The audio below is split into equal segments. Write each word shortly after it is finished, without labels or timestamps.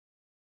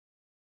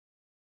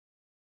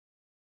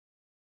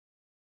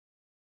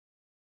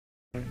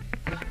Heaven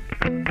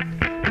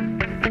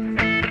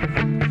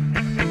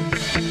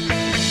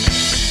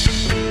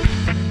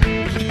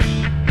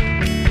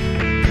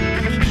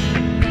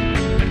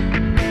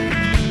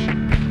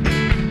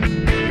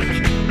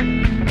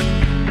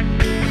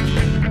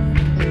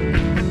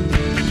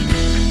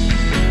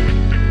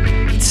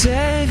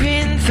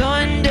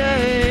thundered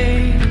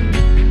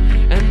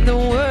and the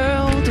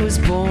world was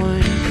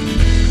born.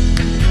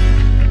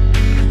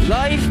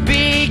 Life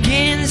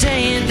begins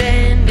and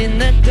ends in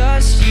the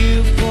dust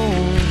you form.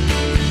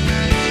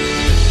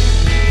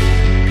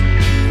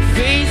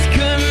 Faith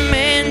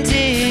commanded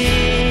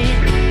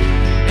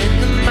and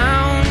the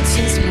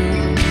mountains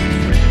move.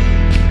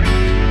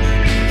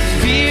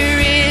 Fear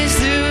is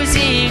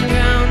losing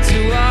ground to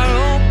our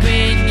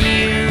open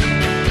view.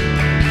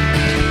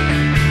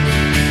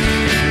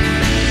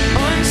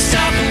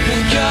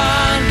 Unstoppable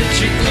God, let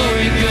your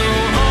glory go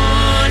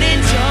on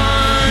and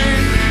on.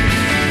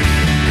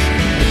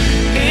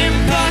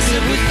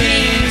 Impossible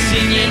things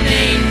in your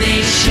name,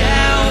 they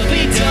shall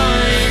be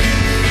done.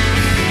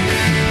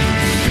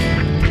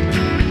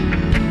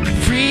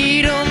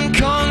 Freedom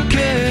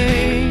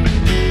conquered,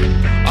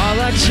 all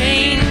our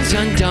chains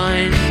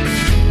undone.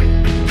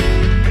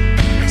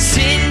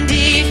 Sin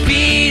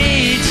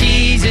defeated,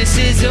 Jesus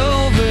is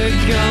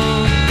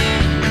overcome.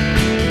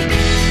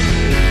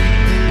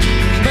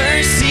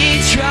 Mercy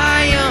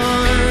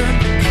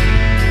triumphed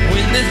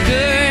when the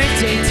third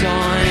day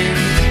dawned.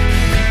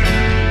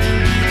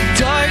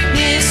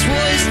 Darkness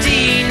was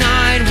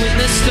denied when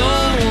the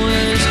storm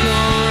was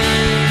gone.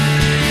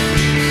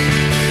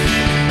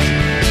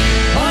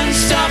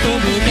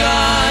 Unstoppable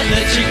God,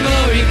 let your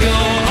glory go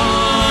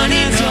on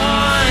and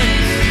on.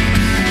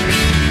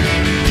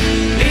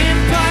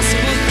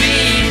 Impossible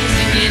things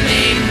in your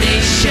name, they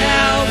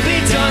shall be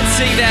done.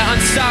 Sing that,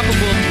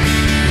 unstoppable.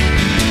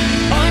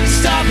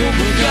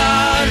 Unstoppable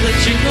God, let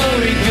your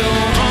glory go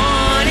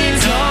on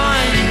and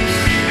on.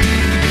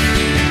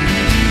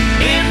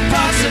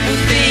 Impossible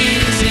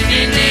things in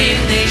your name,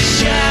 they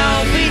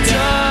shall be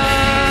done.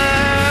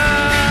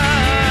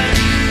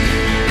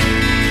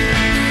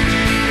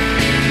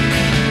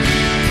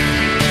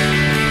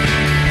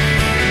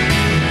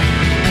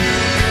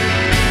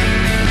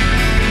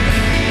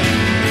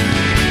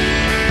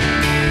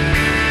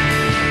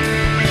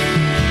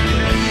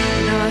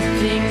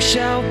 Nothing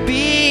shall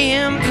be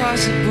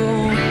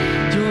impossible.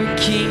 Your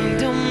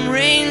kingdom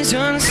reigns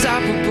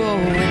unstoppable.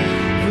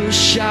 We'll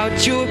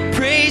shout your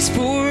praise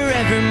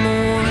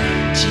forevermore.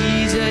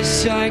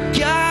 Jesus, our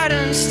God,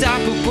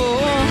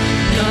 unstoppable.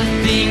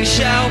 Nothing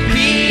shall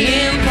be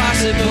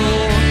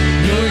impossible.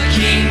 Your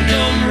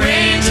kingdom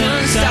reigns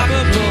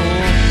unstoppable.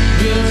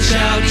 We'll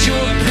shout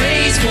your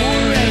praise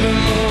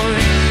forevermore.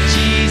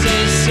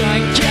 Jesus, our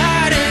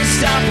God,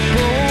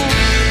 unstoppable.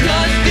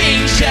 Nothing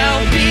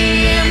shall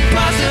be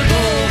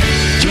impossible.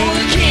 Your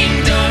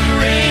kingdom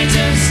reigns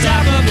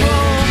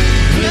unstoppable.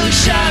 We'll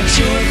shout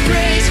your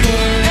praise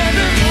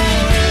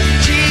forevermore.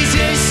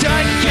 Jesus,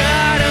 our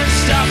God,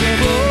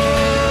 unstoppable.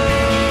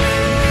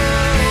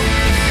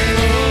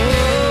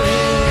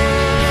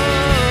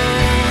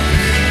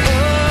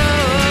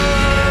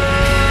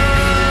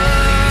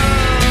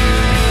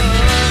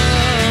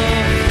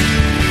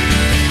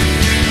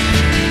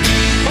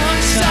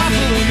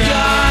 Unstoppable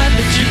God,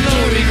 let your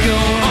glory go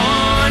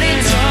on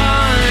and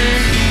on.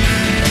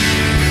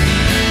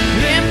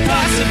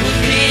 Impossible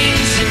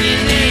things in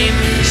your name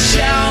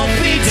shall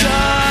be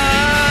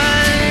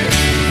done.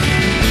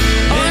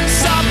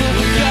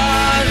 Unstoppable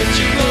God, let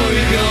your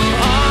glory go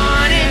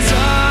on and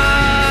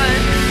on.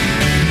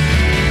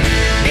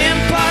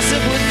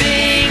 Impossible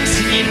things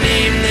in your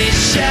name, they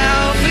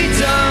shall be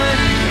done.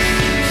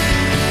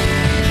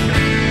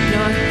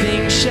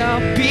 Nothing shall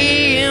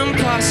be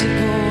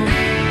impossible.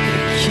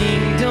 The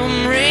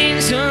kingdom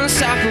reigns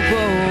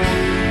unstoppable.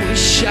 We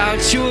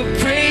shout your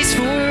praise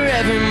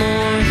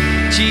forevermore.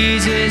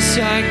 Jesus,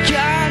 our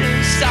God,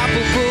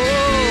 unstoppable.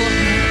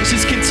 Let's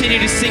just continue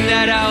to sing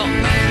that out.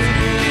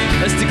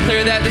 Let's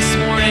declare that this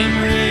morning.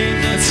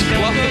 Let's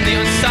welcome the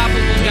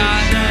unstoppable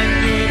God.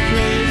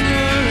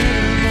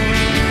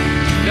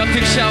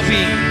 Nothing shall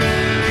be.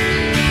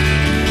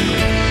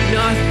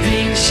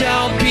 Nothing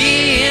shall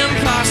be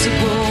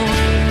impossible.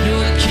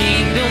 Your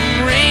kingdom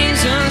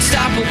reigns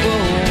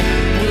unstoppable.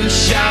 We'll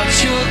shout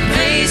your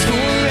praise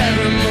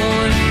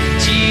forevermore.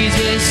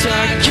 Jesus,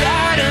 our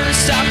God,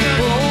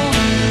 unstoppable.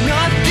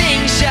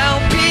 Nothing shall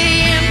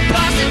be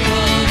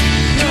impossible.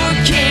 Your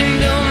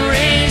kingdom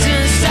reigns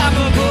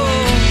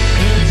unstoppable.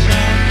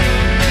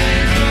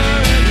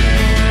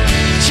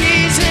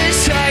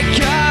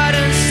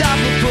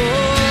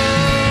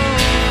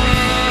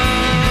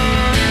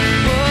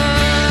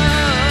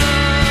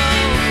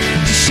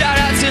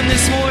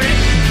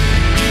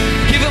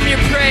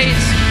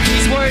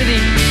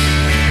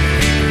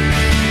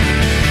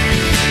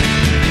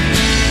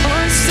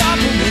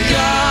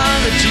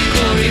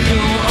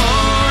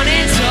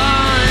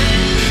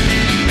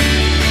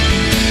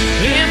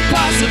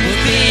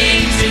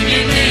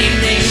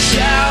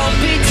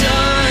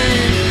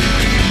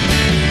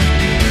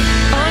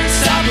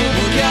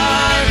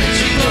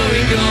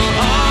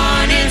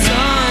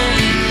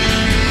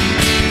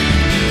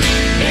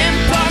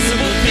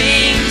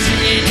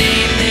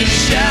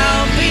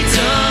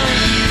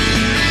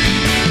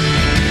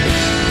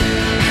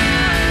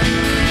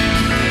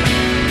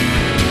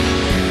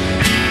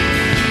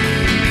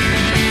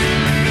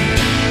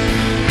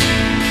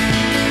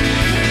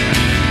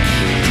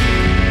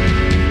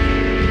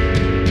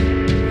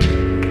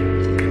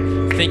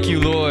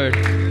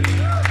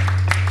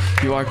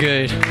 You are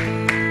good.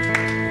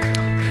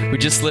 We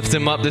just lift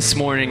him up this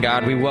morning,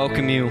 God. We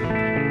welcome you.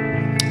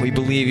 We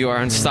believe you are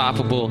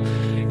unstoppable.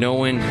 No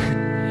one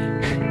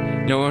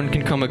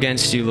can come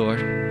against you,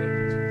 Lord.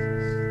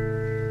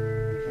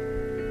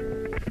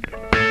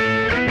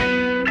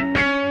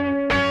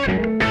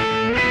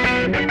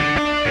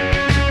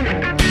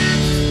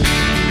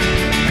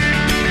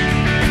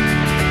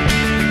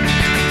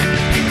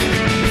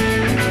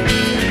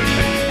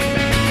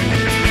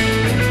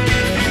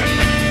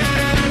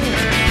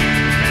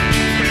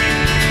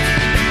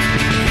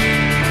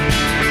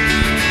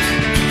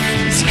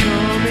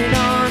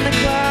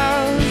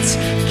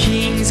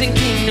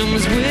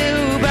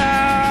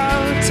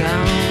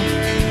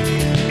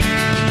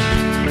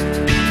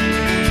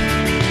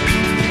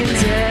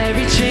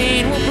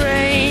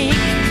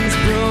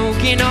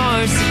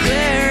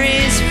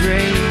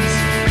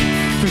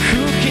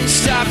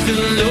 The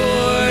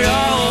Lord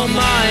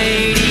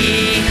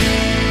Almighty,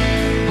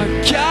 our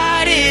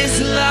God is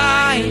the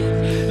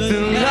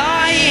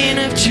Lion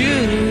of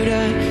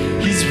Judah.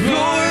 He's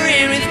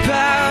roaring with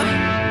power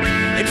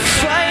and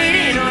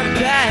fighting our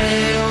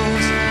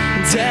battles,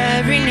 and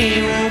every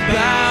knee will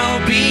bow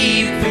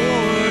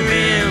before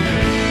him.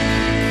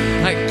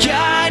 Our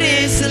God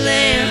is the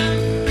Lamb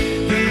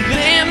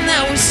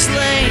that was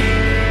slain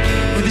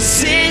for the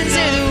sins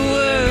of the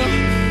world.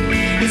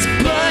 His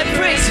blood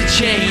breaks the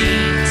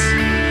chains.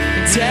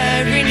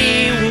 Every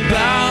knee will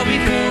bow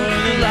before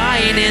the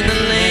Lion and the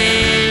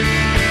Lamb.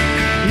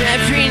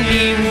 Every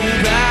knee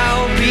will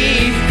bow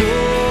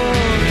before.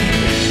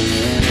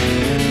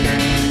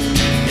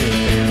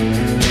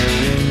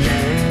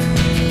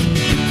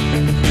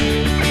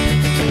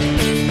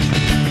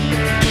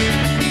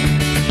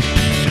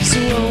 So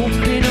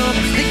open up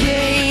the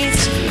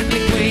gates,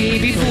 make way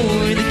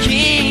before the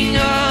King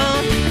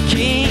of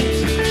Kings.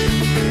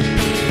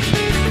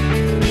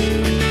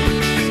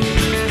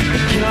 The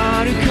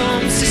God who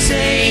comes to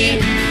save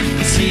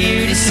is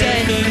here to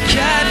set the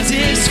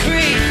captives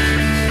free.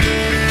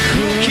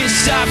 Who can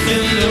stop the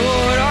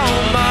Lord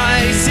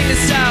Almighty? Sing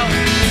this out.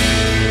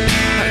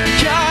 Our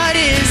God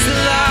is the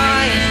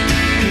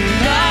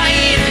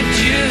Lion of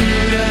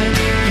Judah.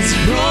 He's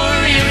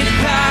roaring with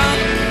power,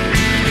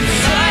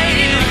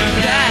 fighting our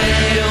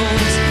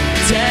battles.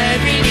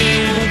 Every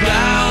knee will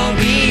bow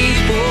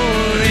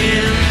before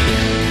him.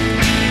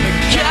 Our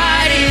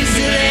God is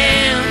the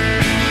Lamb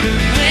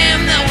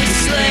that was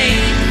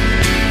slain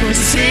for the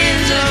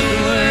sins of the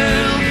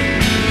world.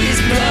 His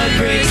blood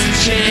breaks the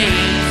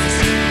chains.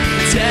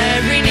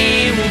 Every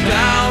knee will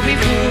bow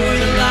before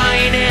the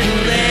Lion and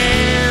the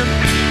Lamb.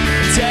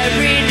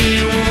 Every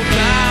knee will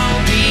bow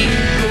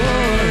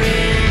before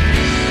him.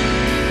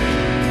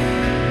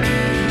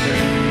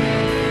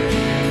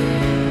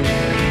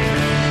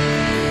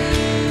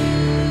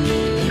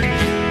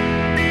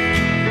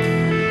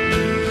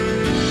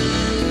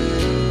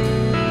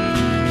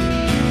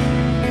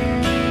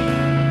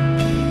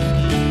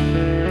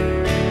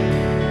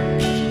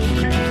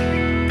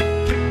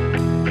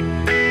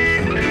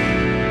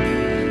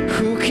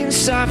 Who can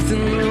stop the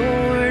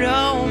Lord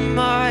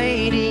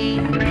Almighty?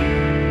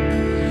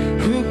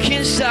 Who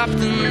can stop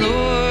the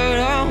Lord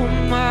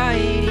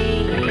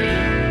Almighty?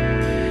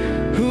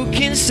 Who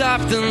can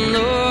stop the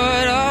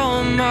Lord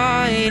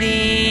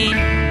Almighty?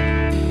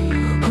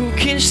 Who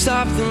can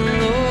stop the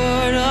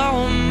Lord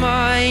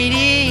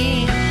Almighty?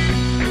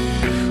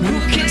 Who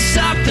can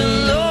stop the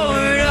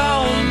Lord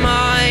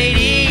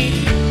Almighty?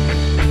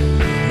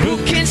 Who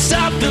can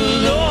stop the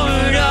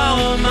Lord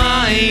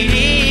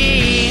Almighty?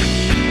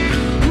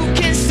 Who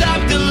can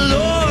stop the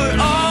Lord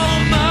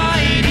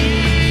Almighty?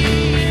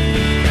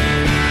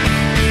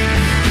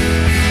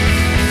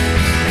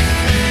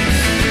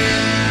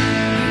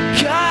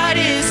 God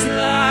is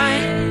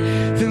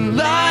the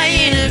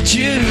Lion of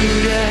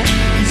Judah.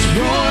 He's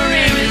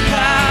roaring with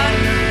power.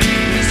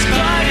 He's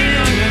fighting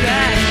our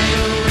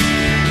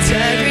battles.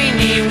 Every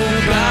knee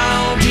will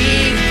bow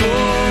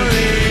before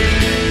him.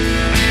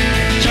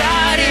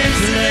 God is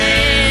the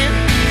Lamb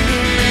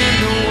that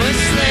was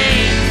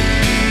slain.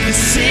 The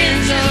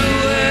sins of the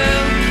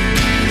world,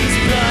 his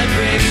blood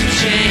breaks the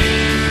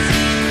chains.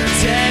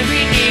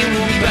 Every knee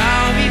will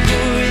bow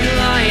before the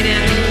Lion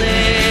and the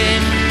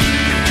Lamb.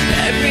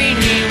 Every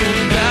knee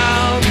will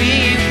bow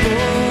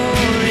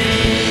before him.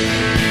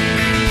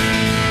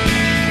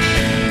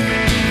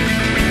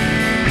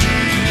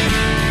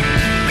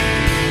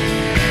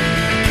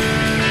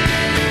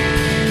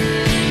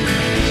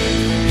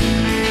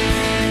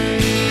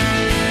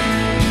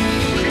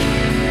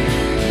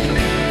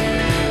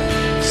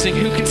 Sing,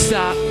 who can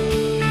stop?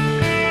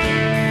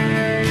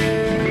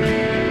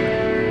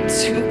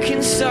 Who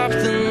can stop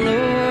the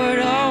Lord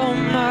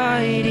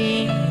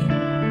Almighty?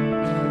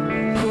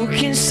 Who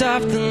can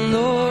stop the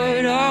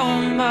Lord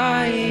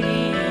Almighty?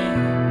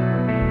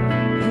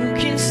 Who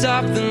can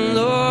stop the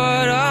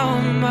Lord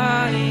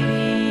Almighty?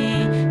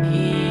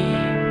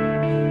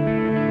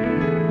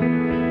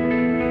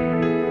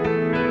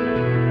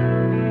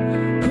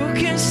 Who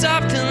can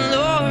stop the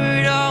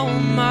Lord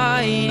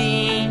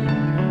Almighty?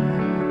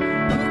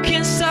 Who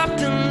can stop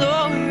the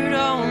Lord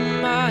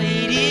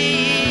Almighty?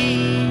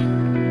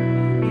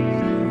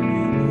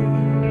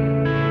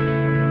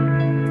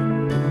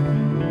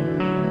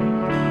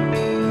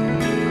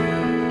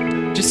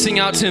 sing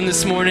out to him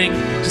this morning.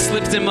 Just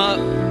lift him up.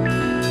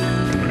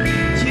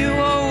 You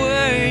are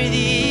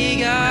worthy,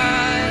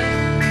 God.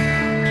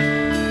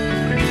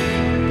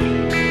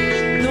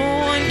 No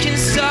one can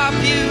stop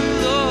you,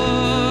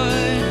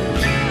 Lord.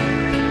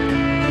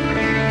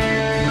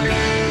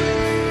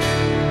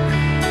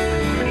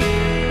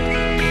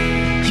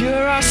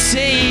 You're our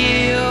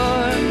Savior,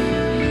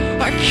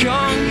 our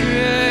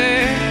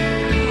conqueror,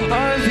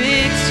 our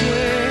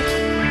victor.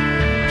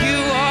 You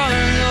are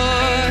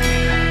Lord.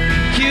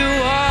 You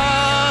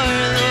are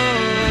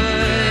Lord.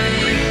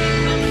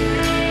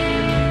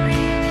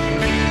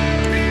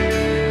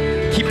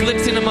 Keep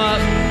lifting him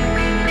up.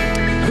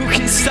 Who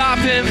can stop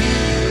him?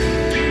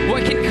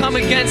 What can come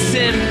against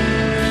him?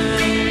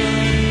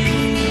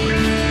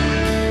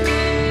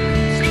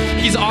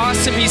 He's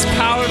awesome. He's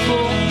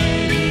powerful.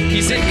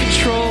 He's in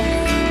control.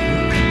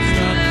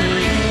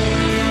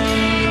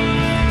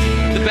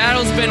 The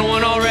battle's been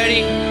won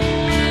already.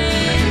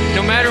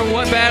 No matter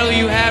what battle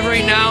you have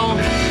right now,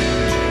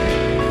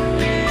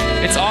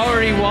 it's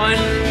already won.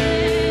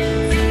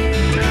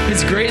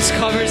 His grace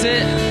covers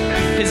it.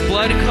 His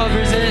blood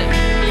covers it.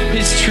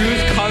 His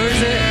truth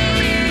covers it.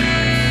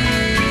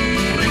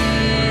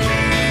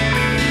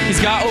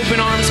 He's got open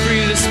arms for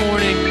you this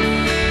morning.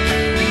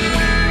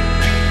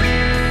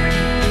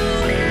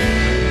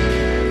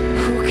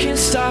 Who can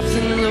stop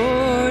the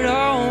Lord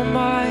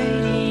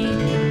Almighty?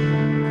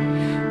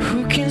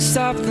 Who can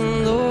stop the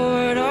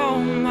Lord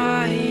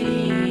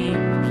Almighty?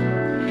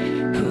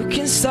 Who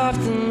can stop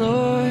the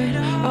Lord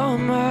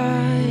Almighty?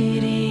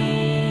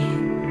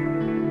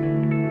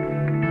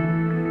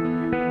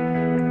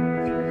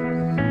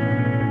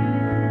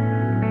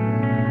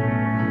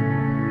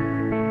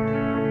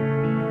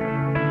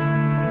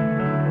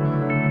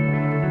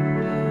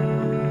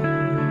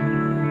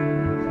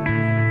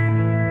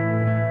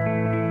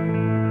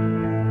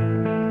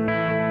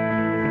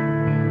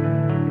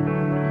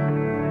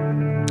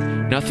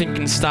 Nothing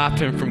can stop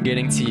him from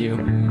getting to you.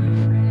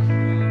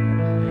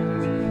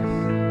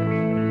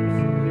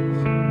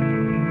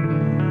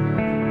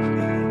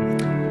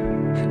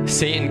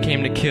 Satan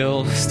came to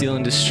kill, steal,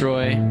 and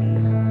destroy,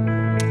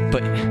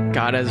 but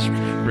God has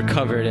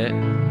recovered it.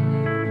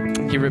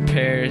 He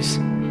repairs.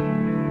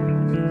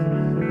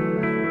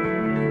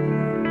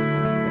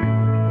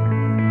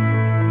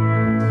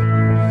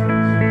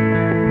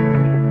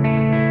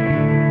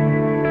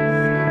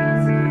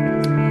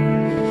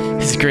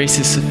 His grace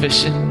is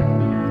sufficient.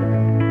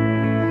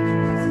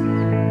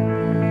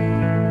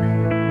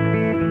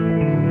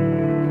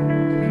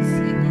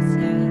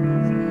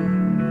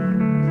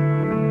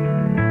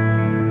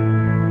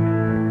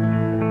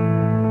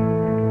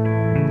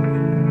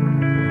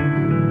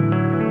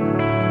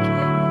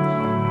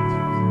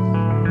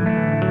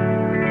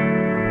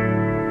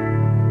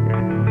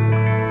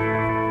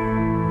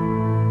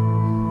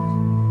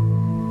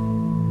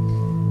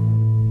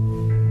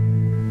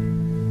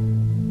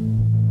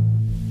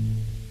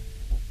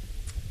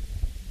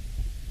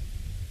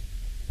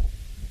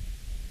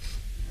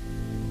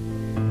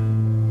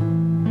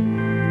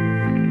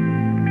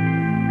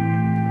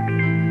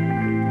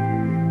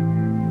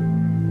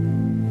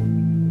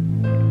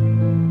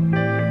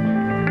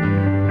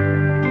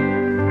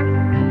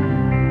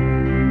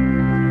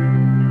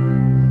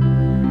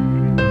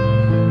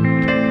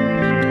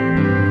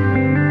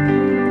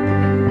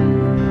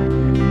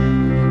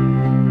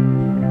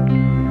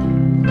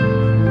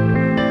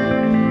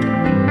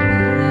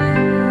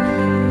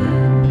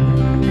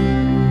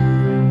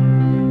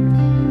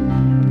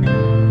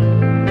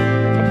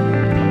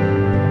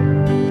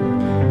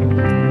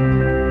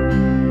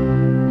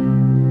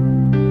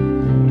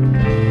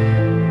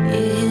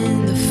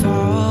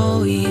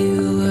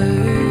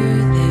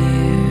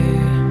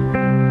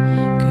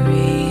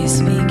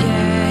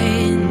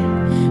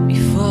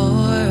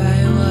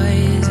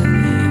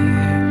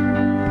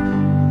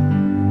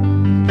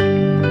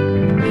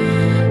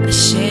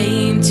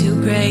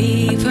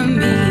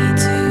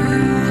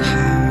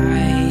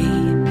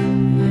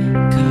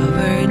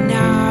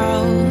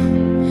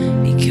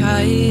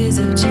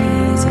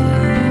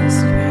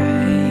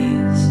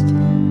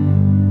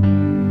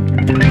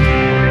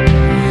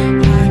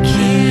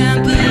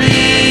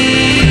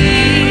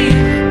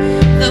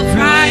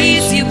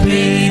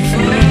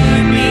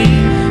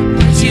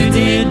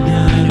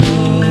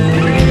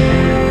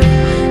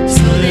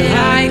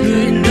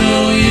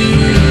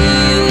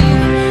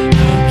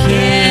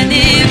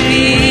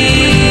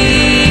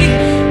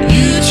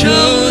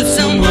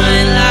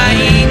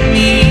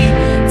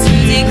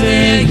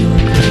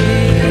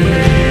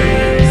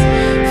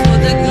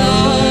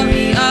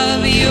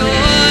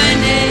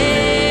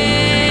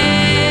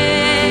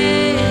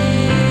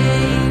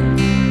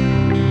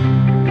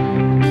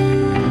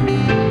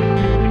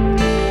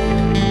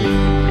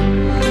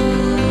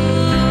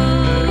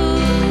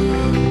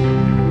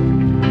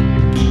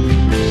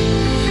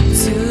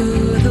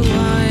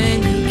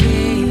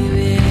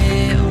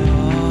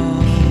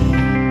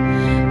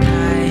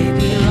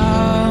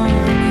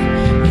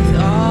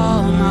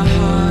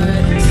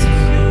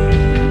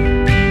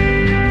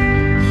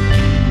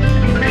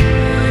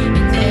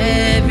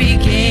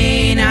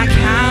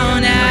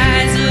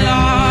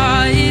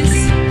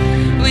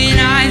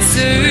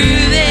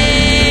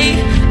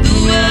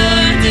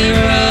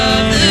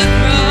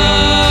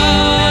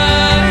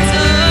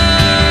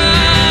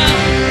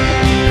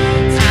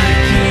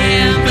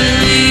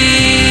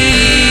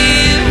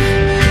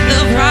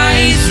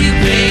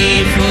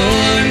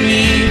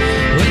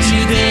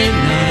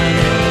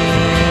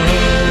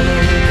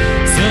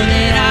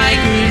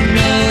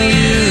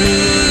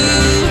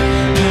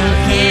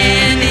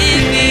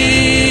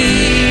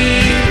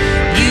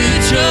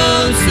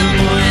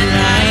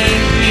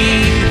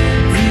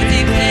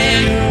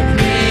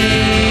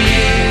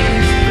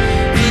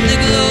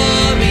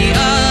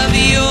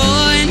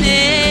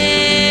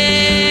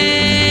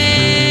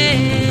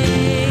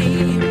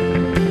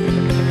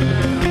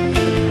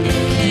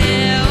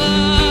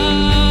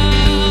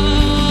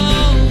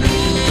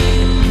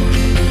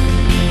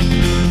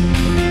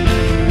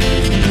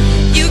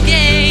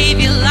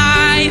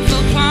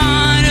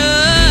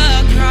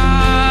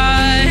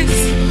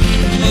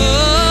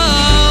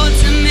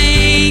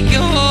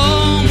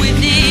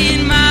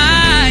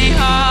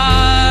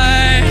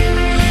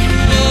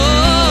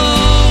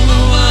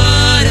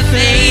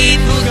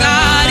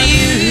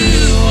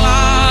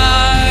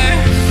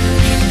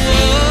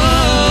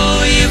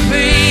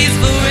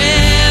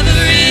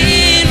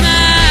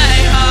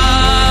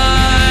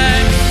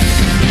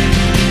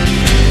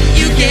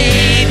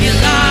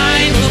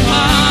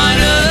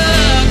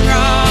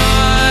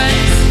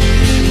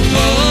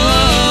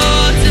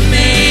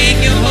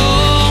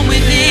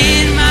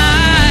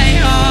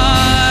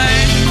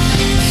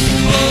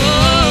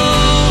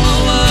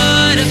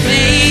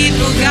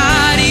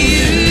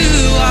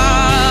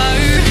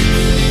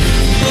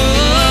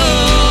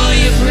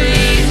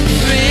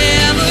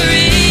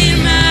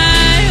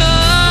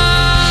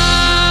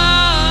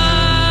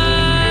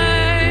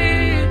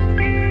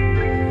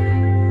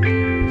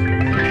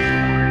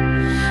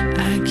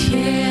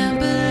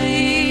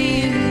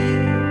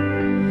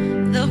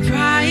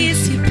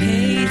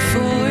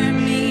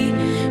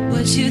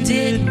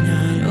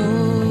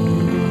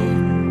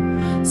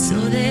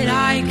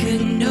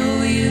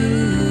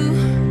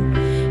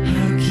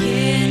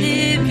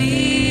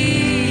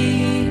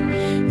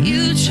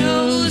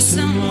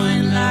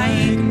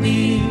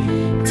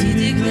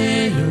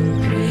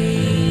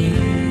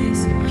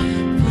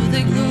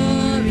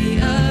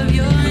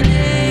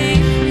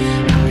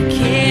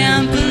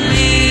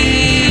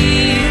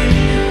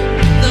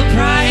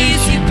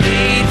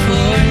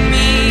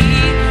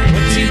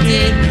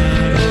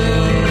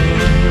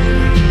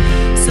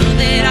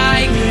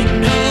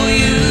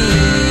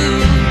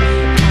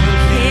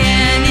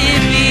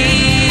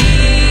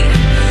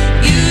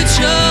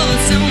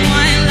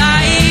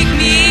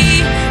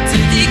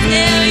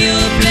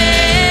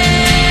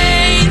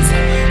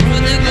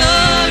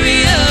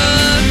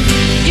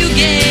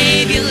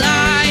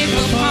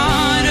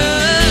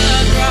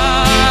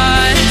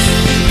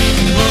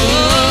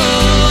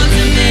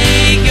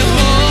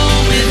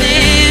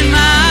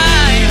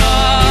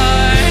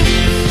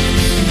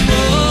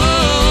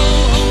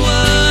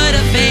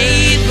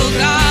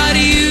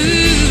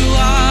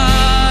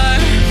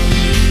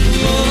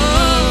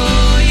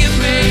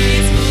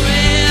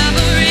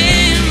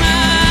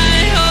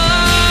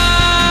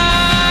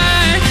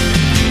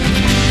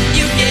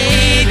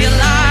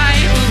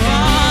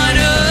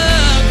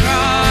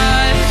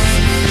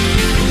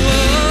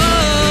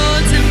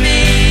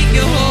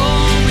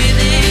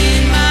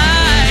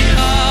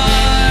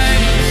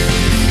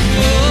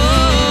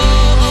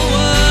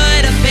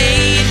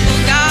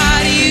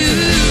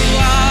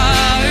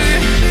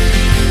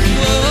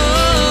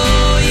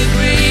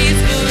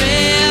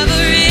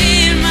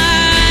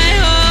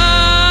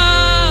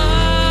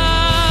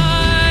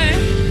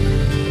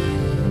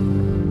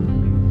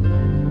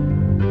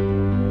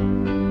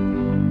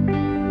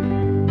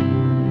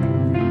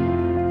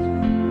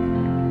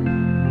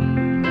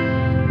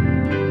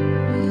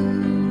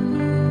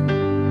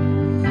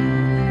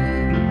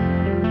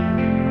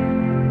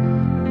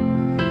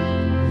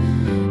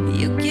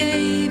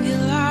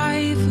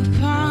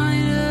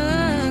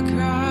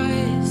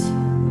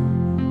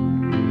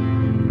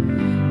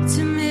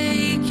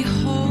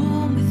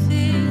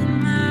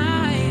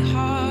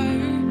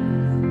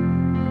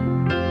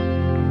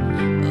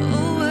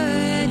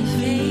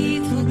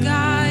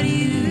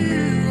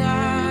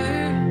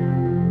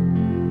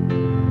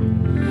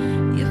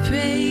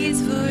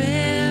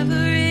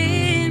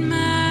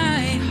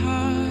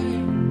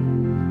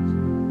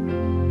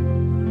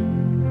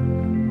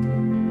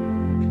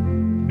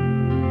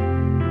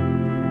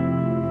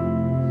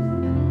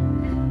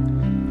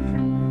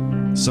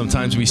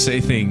 Sometimes we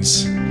say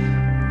things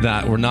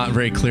that we're not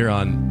very clear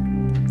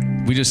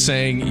on. We just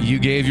saying, you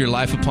gave your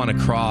life upon a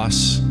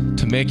cross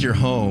to make your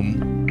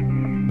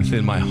home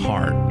within my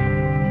heart.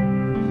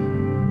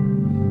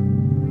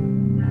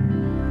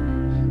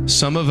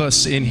 Some of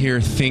us in here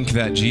think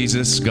that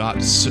Jesus got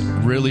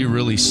really,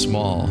 really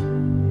small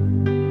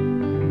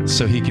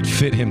so he could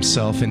fit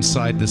himself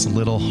inside this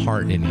little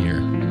heart in here.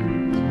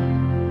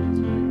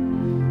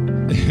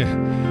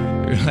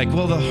 You're like,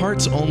 well, the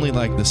heart's only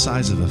like the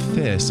size of a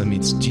fist. I mean,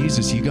 it's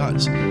Jesus.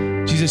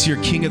 Jesus,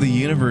 you're king of the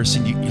universe,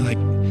 and you're like,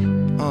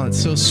 oh, it's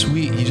so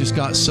sweet. You just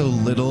got so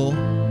little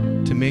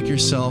to make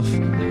yourself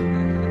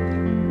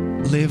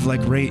live like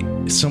right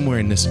somewhere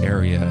in this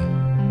area.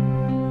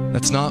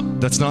 That's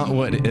not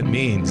what it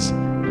means.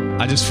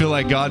 I just feel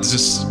like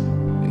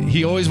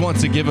he always wants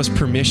to give us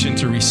permission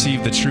to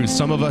receive the truth.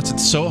 Some of us,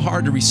 it's so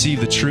hard to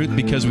receive the truth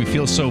because we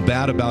feel so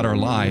bad about our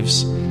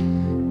lives.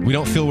 We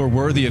don't feel we're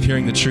worthy of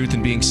hearing the truth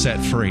and being set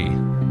free.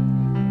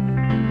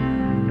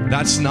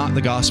 That's not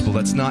the gospel.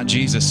 That's not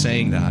Jesus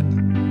saying that.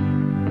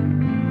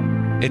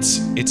 It's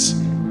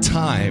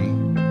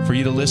time for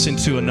you to listen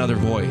to another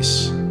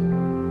voice.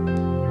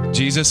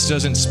 Jesus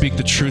doesn't speak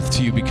the truth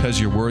to you because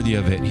you're worthy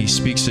of it. He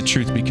speaks the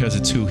truth because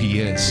it's who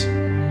he is.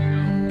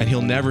 And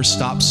he'll never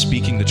stop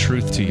speaking the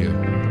truth to you,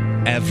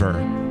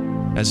 ever.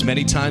 As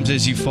many times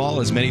as you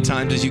fall, as many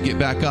times as you get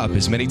back up,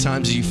 as many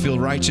times as you feel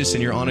righteous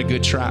and you're on a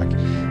good track.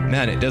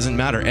 Man, it doesn't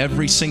matter.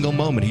 Every single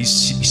moment,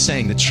 he's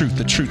saying the truth,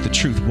 the truth, the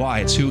truth.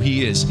 Why? It's who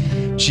he is.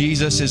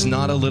 Jesus is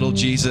not a little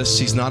Jesus.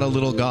 He's not a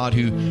little God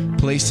who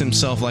placed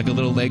himself like a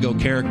little Lego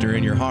character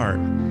in your heart.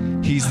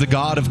 He's the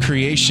God of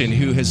creation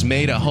who has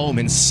made a home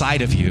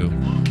inside of you.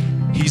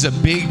 He's a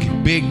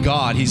big, big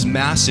God. He's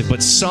massive.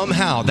 But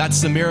somehow, that's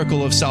the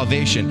miracle of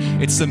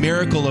salvation. It's the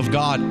miracle of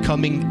God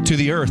coming to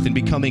the earth and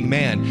becoming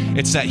man.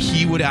 It's that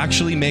he would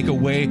actually make a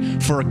way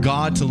for a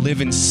God to live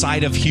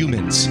inside of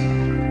humans.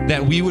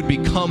 That we would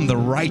become the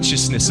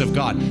righteousness of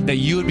God. That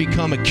you would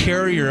become a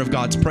carrier of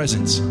God's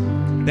presence.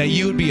 That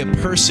you would be a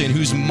person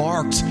who's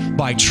marked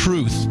by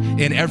truth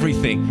in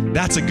everything.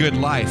 That's a good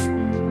life.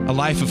 A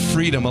life of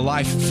freedom, a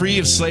life free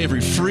of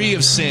slavery, free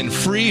of sin,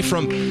 free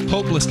from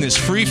hopelessness,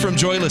 free from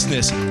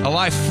joylessness, a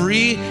life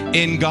free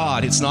in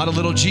God. It's not a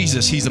little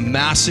Jesus. He's a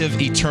massive,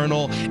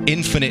 eternal,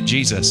 infinite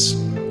Jesus.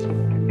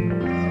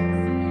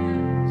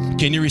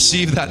 Can you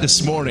receive that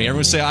this morning?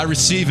 Everyone say, I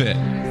receive it.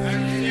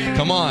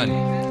 Come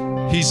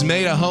on. He's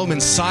made a home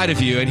inside of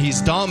you, and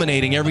he's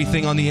dominating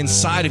everything on the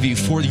inside of you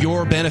for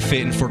your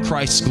benefit and for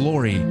Christ's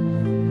glory.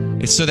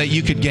 It's so that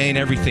you could gain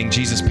everything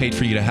Jesus paid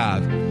for you to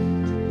have.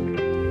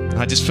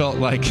 I just felt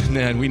like,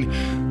 man,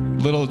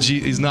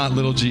 he's not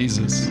little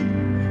Jesus.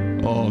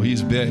 Oh,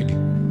 he's big.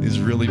 He's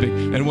really big.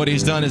 And what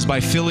he's done is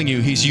by filling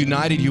you, he's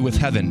united you with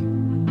heaven.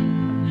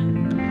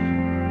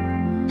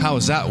 How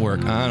does that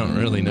work? I don't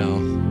really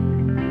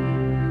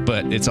know.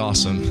 But it's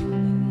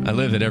awesome. I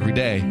live it every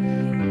day.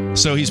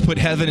 So he's put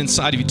heaven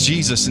inside of you,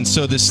 Jesus. And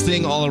so this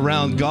thing all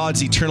around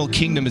God's eternal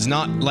kingdom is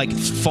not like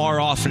far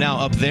off now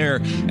up there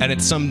and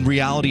it's some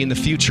reality in the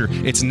future.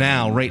 It's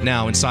now, right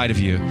now inside of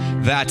you.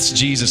 That's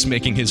Jesus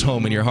making his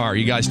home in your heart.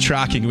 You guys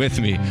tracking with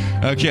me?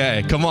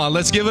 Okay, come on.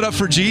 Let's give it up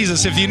for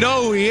Jesus. If you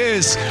know who he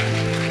is.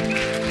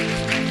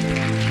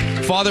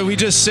 Father, we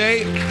just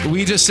say,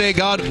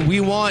 God, we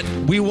want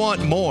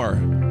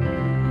more.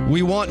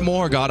 We want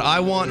more, God.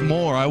 I want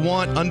more. I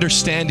want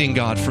understanding,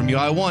 God, from you.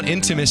 I want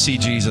intimacy,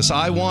 Jesus.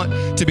 I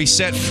want to be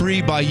set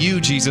free by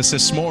you, Jesus,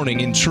 this morning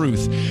in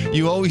truth.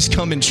 You always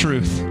come in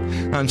truth.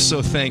 I'm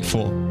so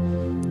thankful.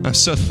 I'm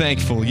so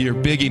thankful you're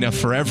big enough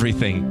for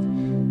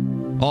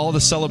everything. All the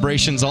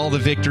celebrations, all the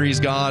victories,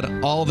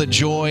 God, all the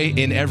joy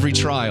in every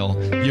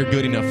trial, you're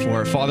good enough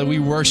for it. Father, we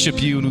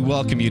worship you and we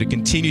welcome you to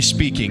continue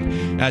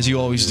speaking as you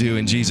always do.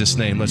 In Jesus'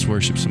 name, let's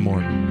worship some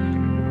more.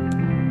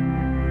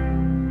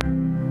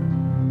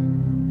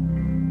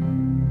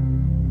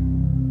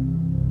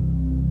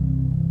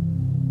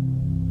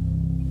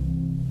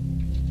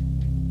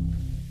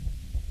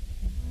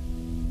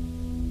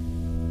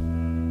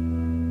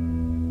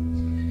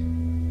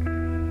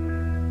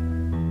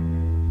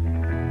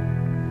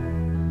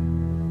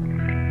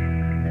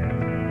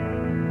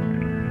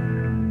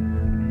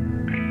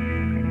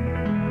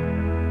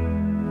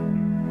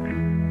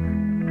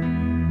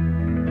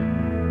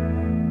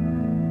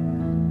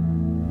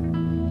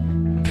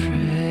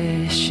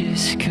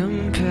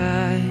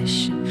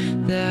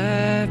 Compassion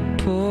that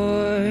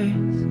pours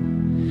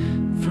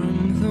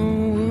from the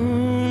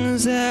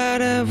wounds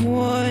that have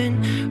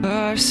won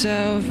our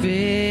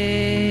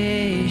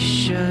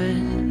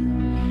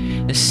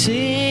salvation. The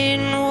sin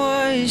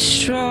was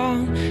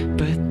strong,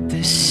 but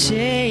the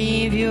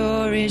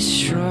Savior is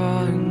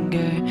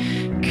stronger.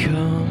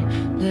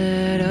 Come,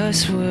 let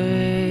us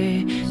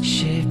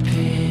worship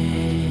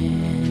him.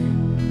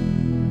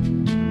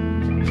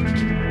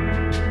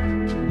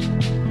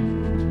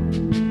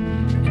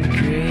 And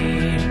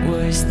great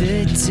was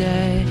the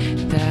debt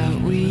that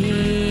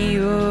we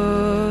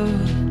owed,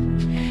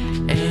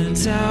 and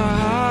how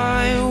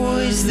high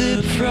was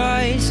the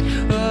price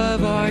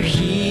of our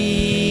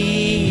healing.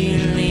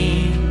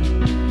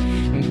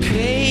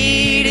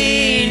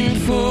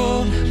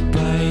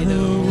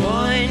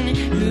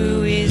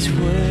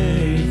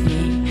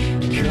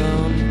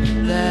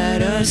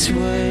 us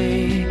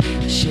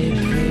worship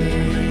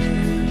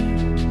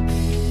Him.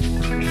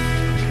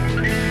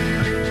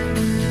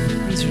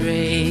 He's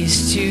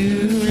raised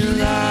to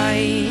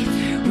life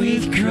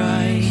with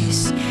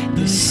Christ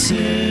the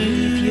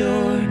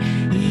Savior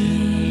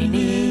in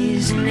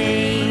His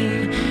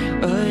name,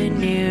 a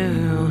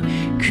new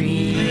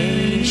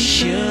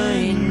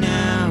creation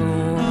now.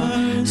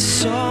 Our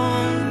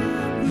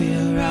song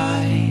will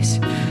rise,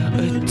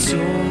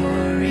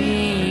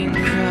 adoring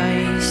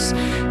Christ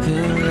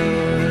the Lord.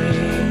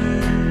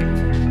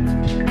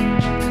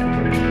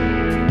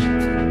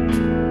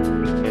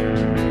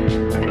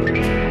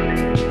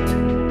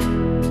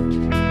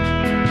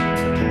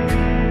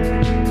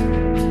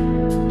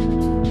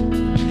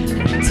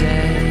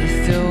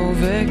 Death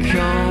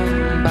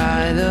overcome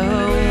by the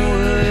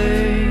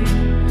word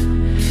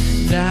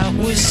that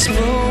was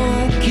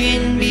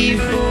spoken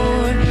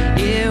before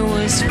it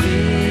was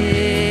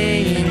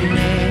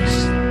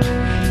finished.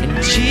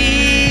 And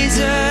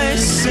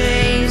Jesus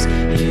saves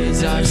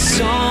is our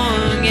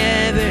song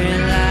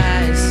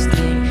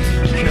everlasting.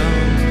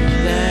 Come,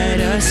 let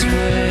us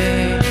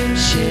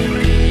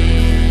worship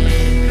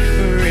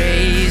Him.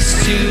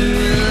 Raised to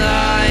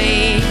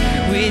life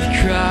with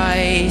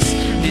Christ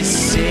the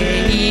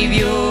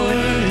Savior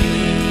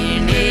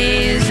in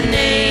His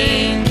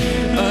name,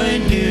 a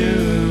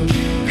new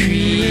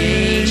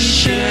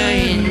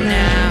creation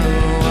now.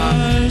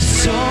 Our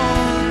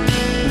song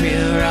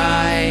will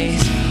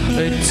rise,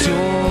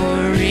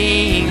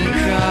 adoring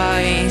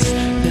Christ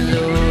the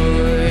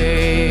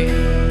Lord.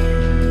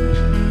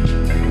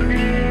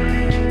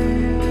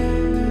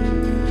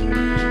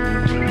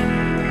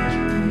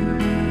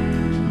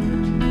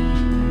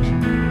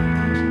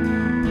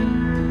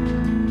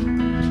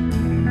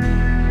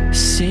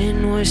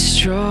 Sin was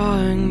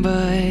strong,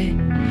 but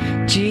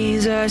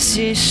Jesus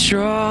is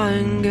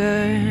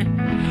stronger.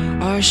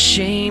 Our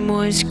shame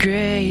was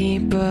great,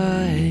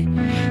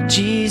 but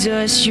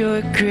Jesus,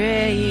 you're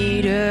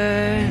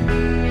greater.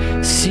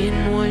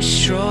 Sin was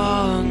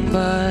strong,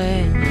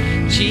 but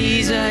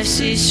Jesus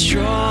is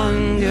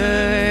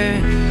stronger.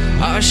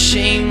 Our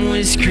shame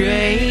was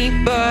great,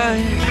 but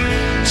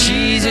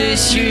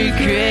Jesus, you're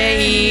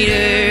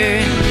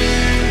greater.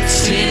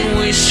 Sin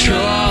was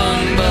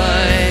strong,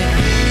 but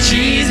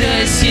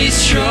Jesus is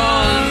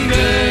stronger.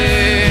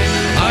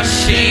 Our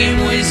shame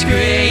was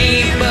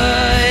great,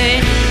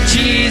 but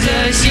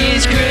Jesus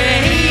is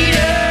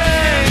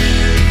greater.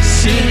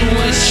 Sin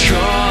was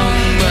strong,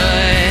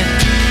 but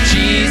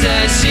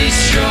Jesus is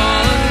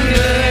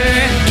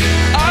stronger.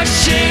 Our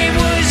shame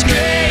was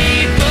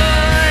great,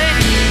 but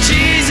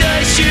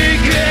Jesus, you're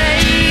greater.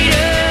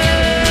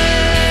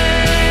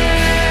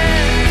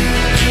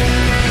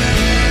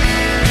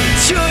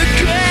 You're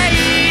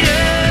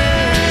greater.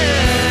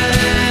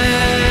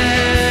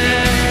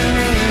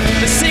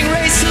 Let's sing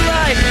Raised to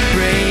Life.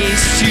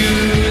 Raised to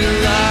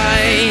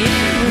life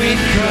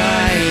with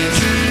Christ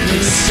the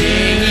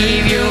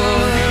Savior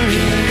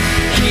in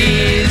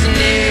His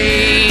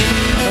name,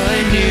 a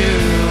new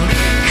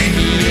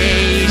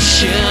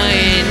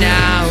creation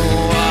now.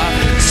 Our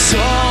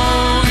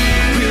song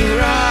will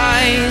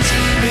rise,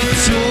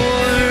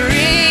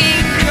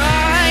 adoring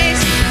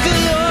Christ the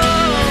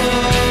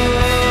Lord.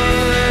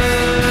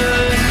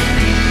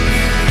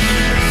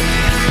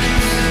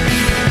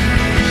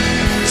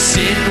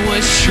 Sin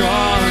was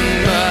strong,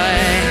 but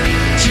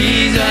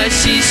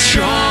Jesus is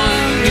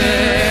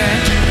stronger.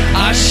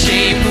 Our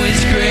shame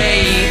was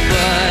great,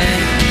 but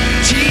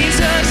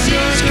Jesus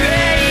is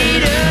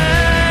greater.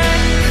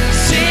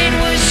 Sin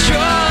was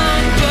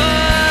strong,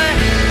 but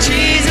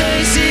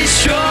Jesus is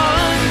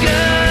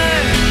stronger.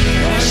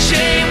 Our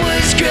shame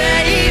was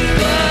great,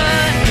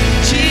 but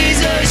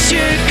Jesus,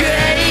 you're greater.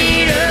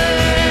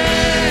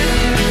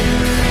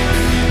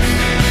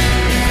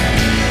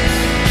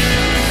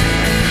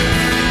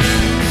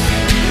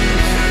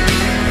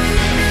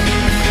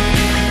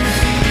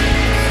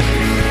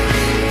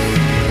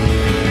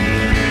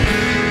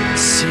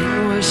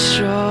 Sin was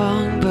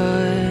strong,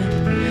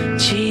 but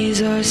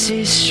Jesus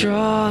is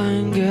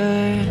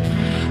stronger.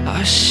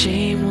 Our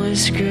shame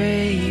was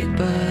great,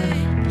 but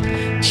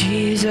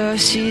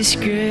Jesus is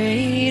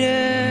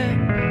greater.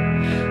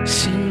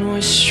 Sin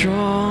was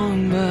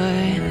strong,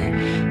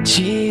 but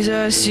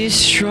Jesus is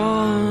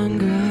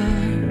stronger.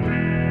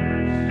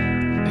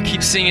 I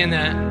keep singing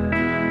that.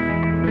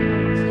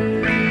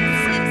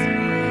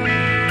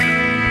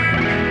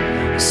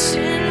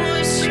 Sin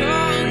was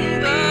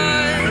strong,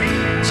 but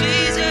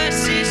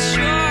Jesus is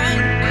stronger.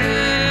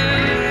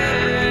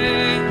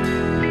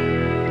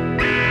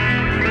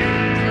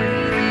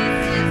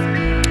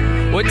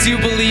 What do you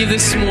believe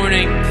this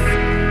morning?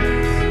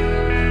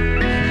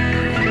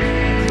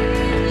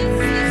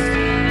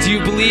 Do you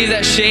believe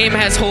that shame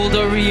has hold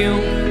over you,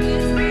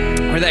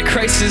 or that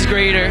Christ is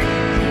greater?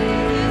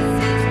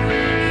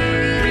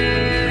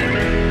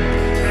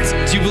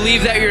 Do you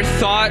believe that your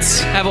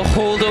thoughts have a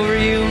hold over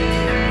you,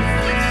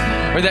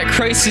 or that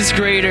Christ is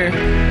greater?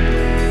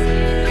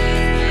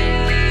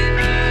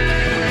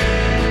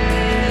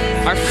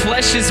 Our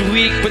flesh is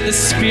weak, but the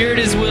Spirit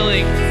is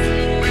willing.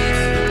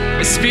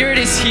 The Spirit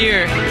is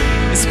here.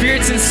 The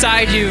Spirit's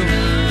inside you.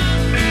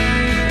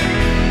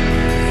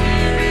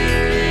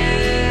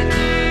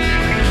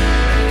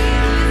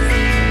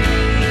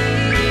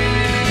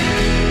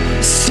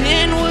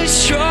 Sin was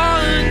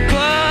strong,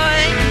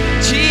 but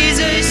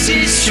Jesus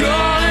is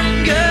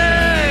stronger.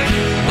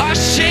 Our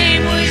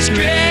shame was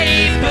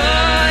great,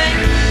 but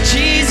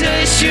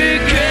Jesus, you're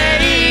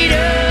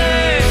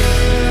greater.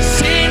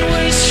 Sin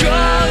was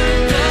strong,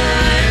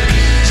 but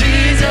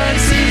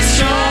Jesus is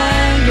stronger.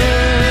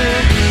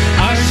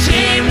 Our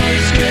shame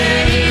was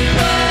great,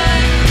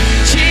 but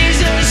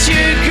Jesus,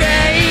 you're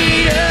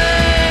greater.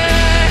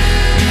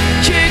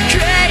 You're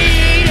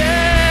greater.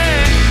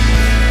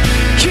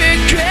 You're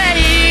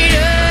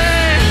greater.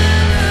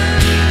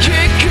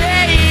 You're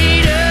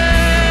greater.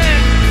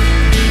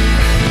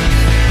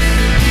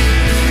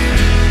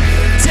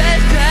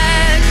 Death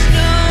has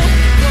no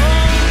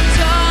hold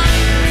on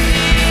me.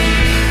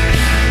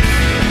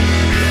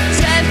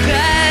 Death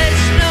has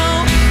no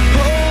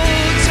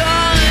hold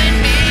on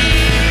me.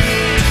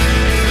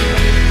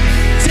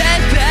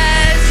 Death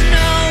has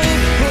no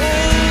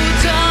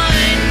hold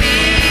on me.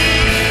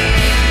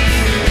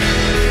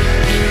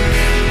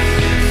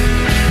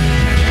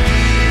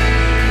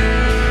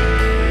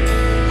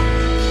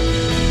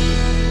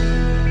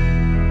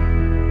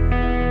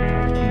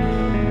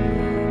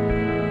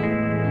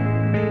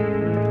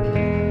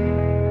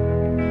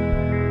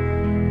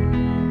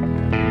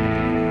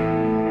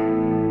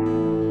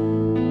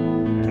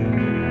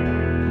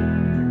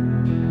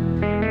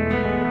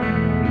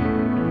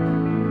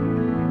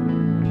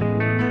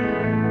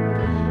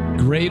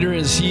 Greater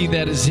is he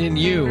that is in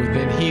you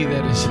than he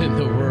that is in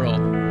the world.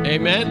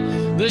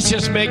 Amen. Let's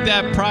just make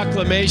that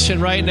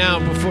proclamation right now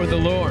before the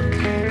Lord.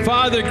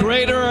 Father,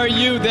 greater are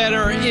you that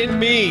are in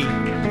me.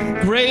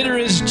 Greater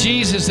is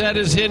Jesus that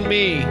is in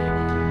me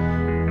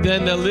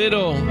than the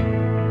little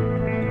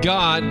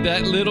God,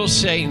 that little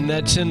Satan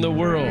that's in the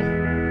world.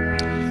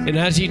 And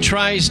as he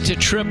tries to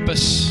trip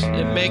us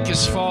and make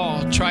us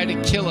fall, try to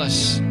kill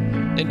us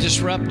and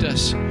disrupt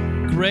us,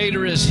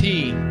 greater is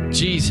he,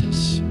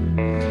 Jesus.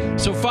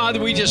 So, Father,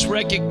 we just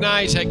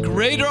recognize that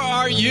greater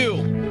are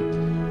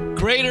you.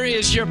 Greater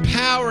is your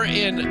power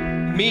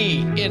in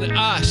me, in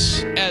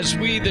us, as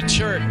we, the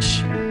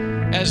church,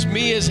 as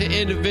me as an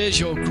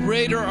individual.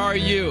 Greater are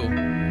you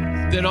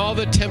than all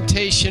the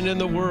temptation in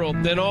the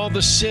world, than all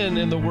the sin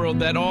in the world,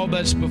 that all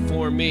that's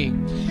before me.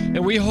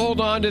 And we hold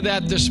on to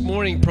that this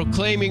morning,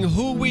 proclaiming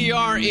who we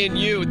are in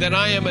you, that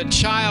I am a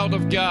child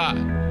of God.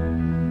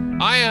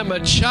 I am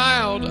a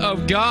child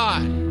of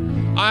God.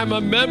 I'm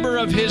a member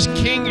of his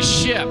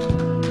kingship.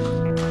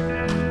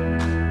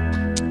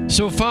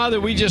 So, Father,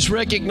 we just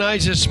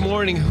recognize this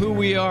morning who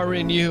we are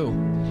in you.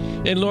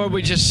 And Lord,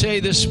 we just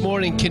say this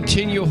morning,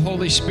 continue,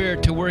 Holy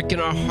Spirit, to work in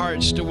our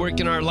hearts, to work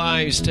in our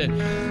lives. To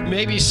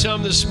maybe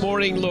some this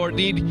morning, Lord,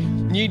 need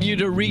you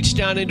to reach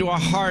down into our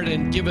heart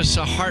and give us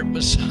a heart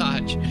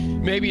massage.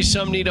 Maybe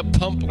some need to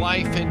pump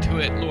life into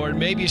it, Lord.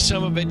 Maybe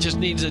some of it just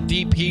needs a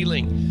deep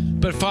healing.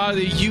 But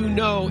Father, you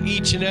know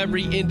each and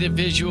every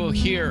individual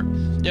here.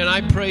 And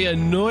I pray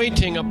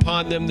anointing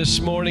upon them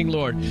this morning,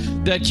 Lord,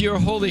 that your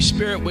Holy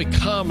Spirit would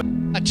come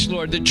and touch,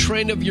 Lord. The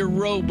train of your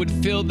robe would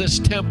fill this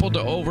temple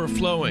to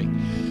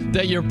overflowing.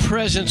 That your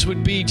presence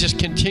would be, just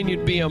continue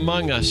to be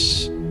among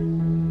us.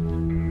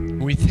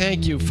 We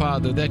thank you,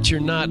 Father, that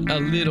you're not a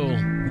little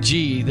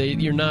G,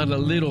 that you're not a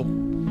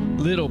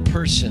little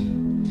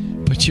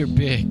person, but you're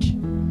big.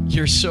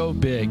 You're so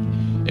big.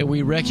 And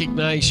we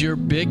recognize your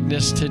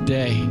bigness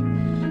today.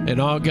 And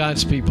all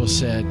God's people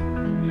said,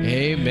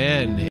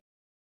 amen.